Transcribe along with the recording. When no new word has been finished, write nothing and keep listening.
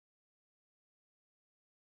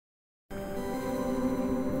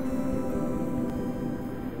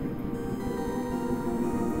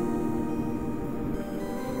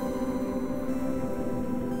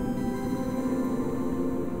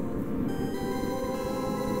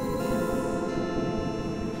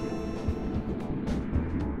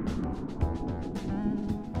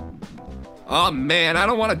Oh man, I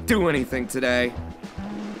don't want to do anything today.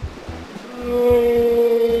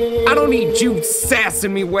 I don't need you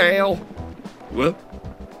sassing me, whale. What?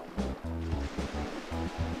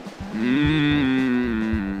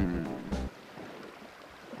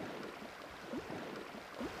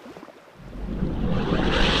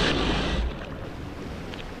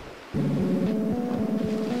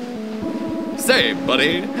 Say,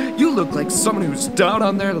 buddy, you look like someone who's down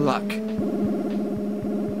on their luck.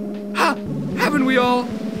 Huh? Haven't we all?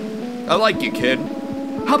 I like you, kid.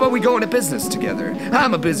 How about we go into business together?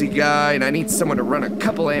 I'm a busy guy and I need someone to run a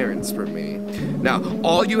couple errands for me. Now,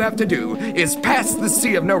 all you have to do is pass the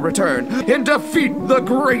Sea of No Return and defeat the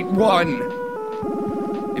Great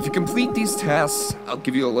One. If you complete these tasks, I'll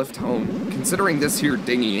give you a lift home. Considering this here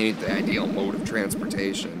dinghy ain't the ideal mode of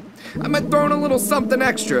transportation, I might throw in a little something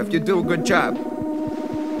extra if you do a good job.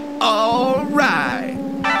 All right.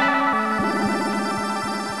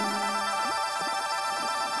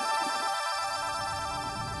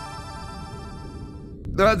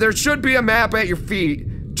 There should be a map at your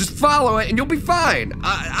feet. Just follow it and you'll be fine.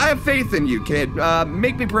 I have faith in you, kid.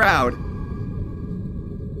 Make me proud.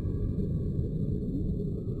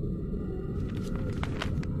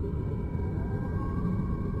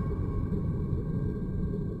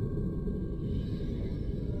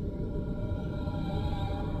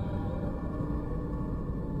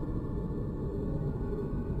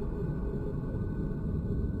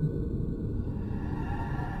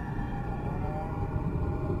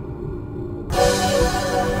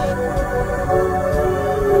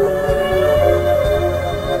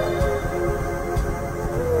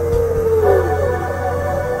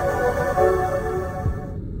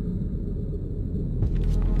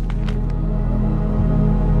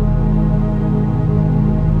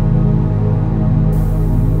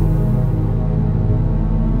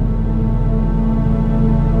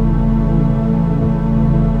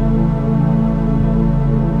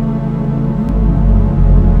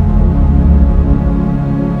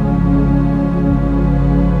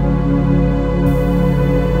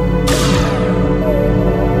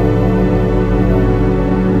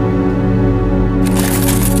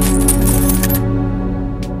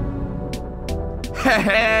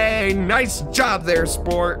 Hey, nice job there,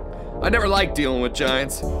 sport. I never liked dealing with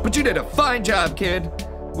giants, but you did a fine job, kid.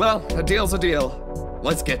 Well, a deal's a deal.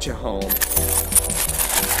 Let's get you home.